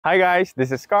Hi guys,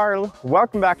 this is Carl.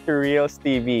 Welcome back to Reels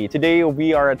TV. Today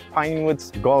we are at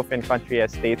Pinewoods Golf and Country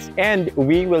Estates and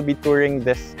we will be touring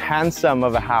this handsome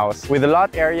of a house with a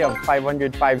lot area of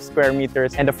 505 square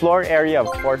meters and a floor area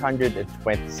of 426.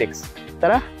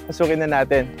 Tara, pasukin na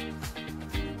natin.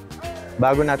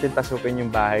 Bago natin pasukin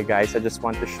yung bahay guys, I just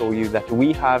want to show you that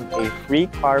we have a free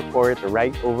carport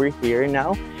right over here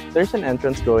now. There's an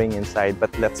entrance going inside, but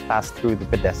let's pass through the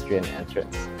pedestrian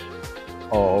entrance.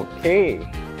 Okay.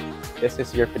 This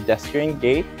is your pedestrian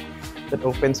gate that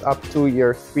opens up to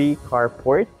your free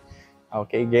carport.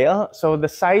 Okay, Gail. So the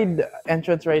side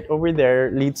entrance right over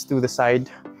there leads to the side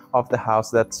of the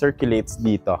house that circulates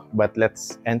dito. But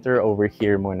let's enter over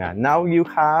here muna. Now you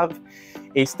have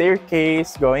a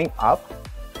staircase going up.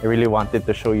 I really wanted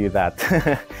to show you that.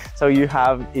 So you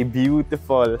have a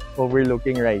beautiful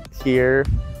overlooking right here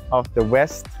of the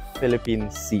West Philippine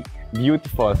Sea.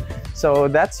 Beautiful. So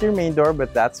that's your main door,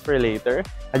 but that's for later.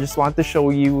 I just want to show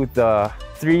you the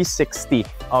 360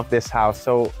 of this house.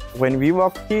 So when we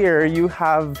walk here, you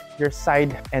have your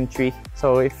side entry.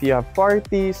 So if you have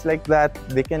parties like that,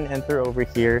 they can enter over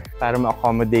here para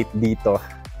ma-accommodate dito.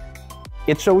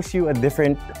 It shows you a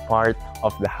different part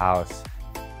of the house.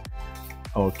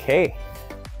 Okay.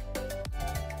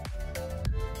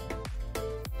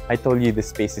 I told you this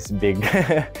space is big.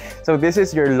 So this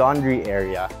is your laundry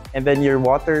area. And then your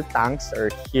water tanks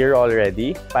are here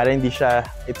already. Para hindi siya,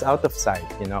 it's out of sight,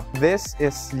 you know. This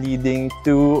is leading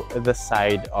to the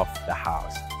side of the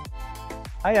house.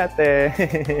 Hi, ate!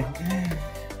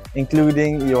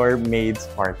 Including your maid's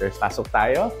quarters. Pasok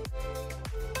tayo.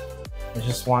 I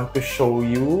just want to show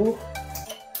you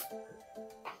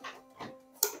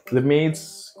the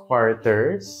maid's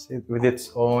quarters with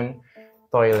its own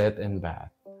toilet and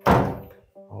bath.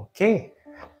 Okay.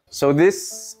 So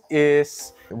this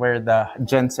is where the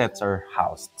gensets are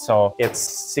housed. So it's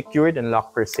secured and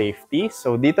locked for safety.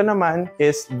 So dito naman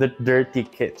is the dirty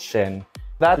kitchen.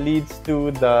 That leads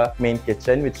to the main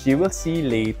kitchen, which you will see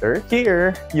later.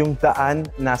 Here, yung daan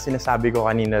na sinasabi ko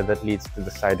kanina that leads to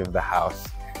the side of the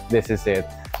house. This is it.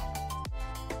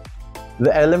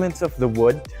 The elements of the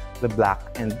wood, the black,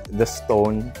 and the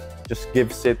stone just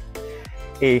gives it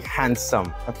a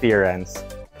handsome appearance.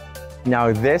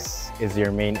 Now this is your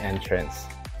main entrance.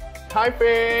 Hi,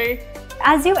 Faye!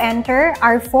 As you enter,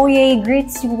 our foyer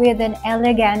greets you with an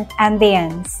elegant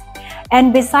ambience.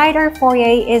 And beside our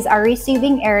foyer is our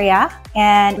receiving area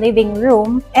and living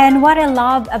room. And what I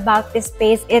love about this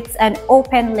space, it's an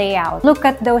open layout. Look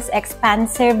at those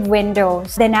expansive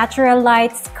windows. The natural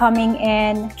lights coming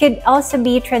in could also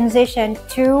be transitioned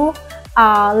to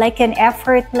like an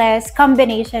effortless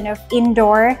combination of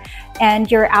indoor and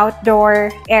your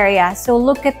outdoor area. So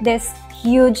look at this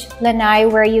huge lanai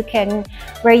where you can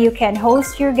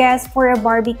host your guests for a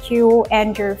barbecue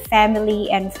and your family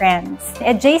and friends.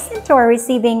 Adjacent to our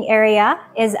receiving area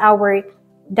is our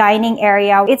dining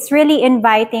area. It's really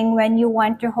inviting when you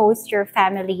want to host your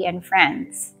family and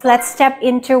friends. Let's step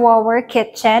into our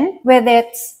kitchen with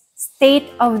its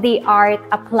state-of-the-art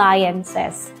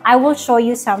appliances. I will show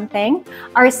you something.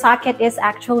 Our socket is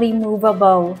actually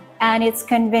movable and it's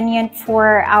convenient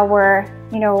for our,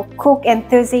 cook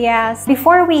enthusiasts.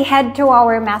 Before we head to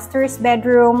our master's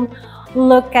bedroom,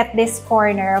 look at this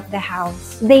corner of the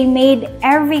house. They made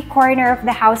every corner of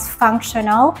the house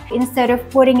functional. Instead of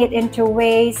putting it into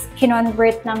waste,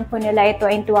 kinonvert lang po nila ito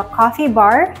into a coffee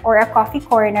bar or a coffee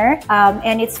corner.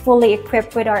 And it's fully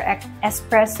equipped with our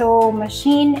espresso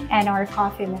machine and our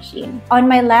coffee machine. On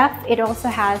my left, it also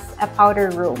has a powder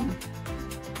room.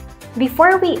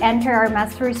 Before we enter our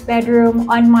master's bedroom,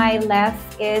 on my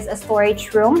left is a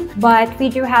storage room, but we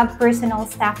do have personal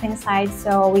staff inside,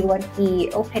 so we won't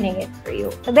be opening it for you.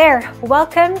 So there,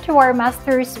 welcome to our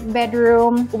master's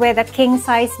bedroom with a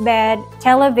king-size bed,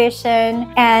 television,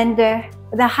 and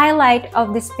the highlight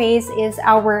of the space is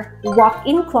our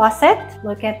walk-in closet.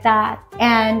 Look at that.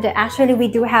 And actually, we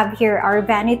do have here our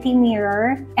vanity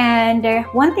mirror. And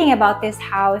one thing about this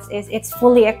house is it's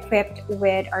fully equipped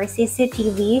with our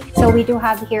CCTV. So we do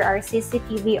have here our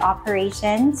CCTV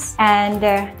operations. And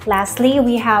lastly,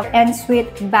 we have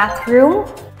ensuite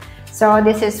bathroom. So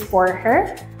this is for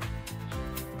her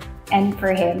and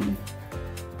for him.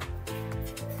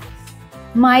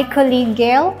 My colleague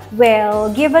Gail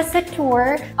will give us a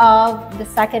tour of the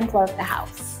second floor of the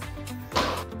house.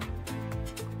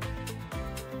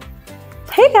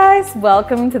 Hey Hey guys,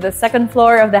 welcome to the second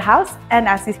floor of the house, and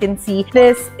as you can see,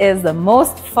 this is the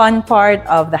most fun part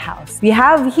of the house. We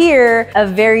have here a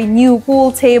very new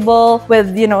pool table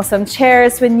with, some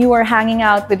chairs when you are hanging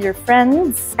out with your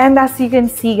friends. And as you can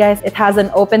see guys, it has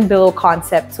an open below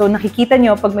concept. So nakikita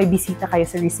nyo pag may bisita kayo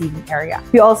sa receiving area.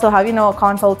 We also have, a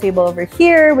console table over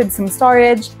here with some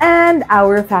storage and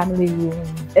our family room.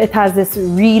 It has this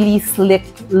really slick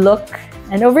look.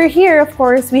 And over here, of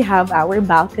course, we have our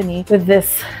balcony with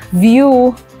this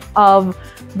view of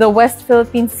the West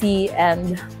Philippine Sea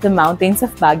and the mountains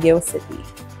of Baguio City.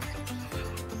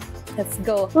 Let's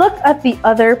go look at the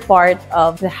other part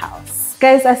of the house.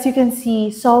 Guys, as you can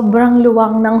see, sobrang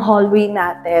luwang ng hallway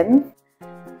natin.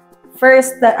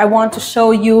 First that I want to show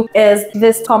you is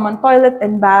this common toilet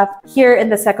and bath here in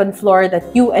the second floor that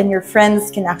you and your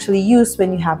friends can actually use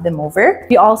when you have them over.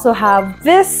 We also have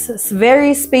this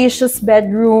very spacious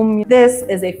bedroom. This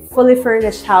is a fully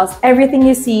furnished house. Everything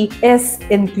you see is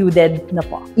included na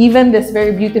po. Even this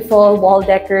very beautiful wall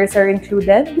decors are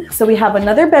included. So we have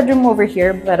another bedroom over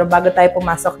here, pero bago tayo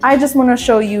pumasok, I just want to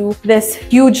show you this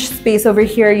huge space over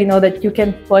here, that you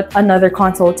can put another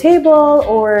console table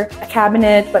or a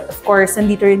cabinet, but of course,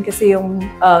 nandito rin kasi yung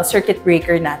circuit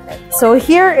breaker natin. So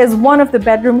here is one of the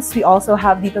bedrooms we also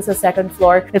have dito sa second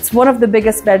floor. It's one of the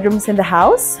biggest bedrooms in the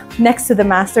house, next to the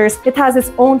master's. It has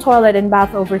its own toilet and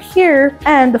bath over here,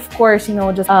 and of course,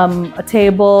 just a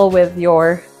table with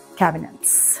your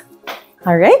cabinets.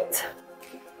 All right.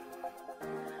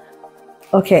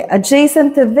 Okay,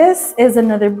 adjacent to this is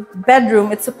another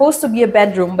bedroom. It's supposed to be a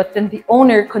bedroom, but then the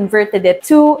owner converted it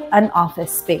to an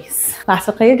office space.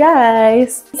 Pasok kayo,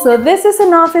 guys. So this is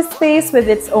an office space with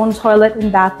its own toilet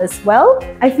and bath as well.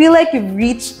 I feel like you've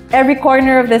reached every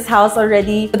corner of this house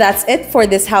already. So that's it for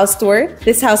this house tour.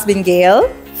 This house been Gail,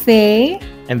 Faye,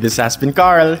 And this has been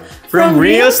Carl from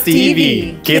Reals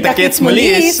TV. Kita-kits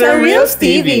muli sa Reals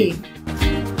TV.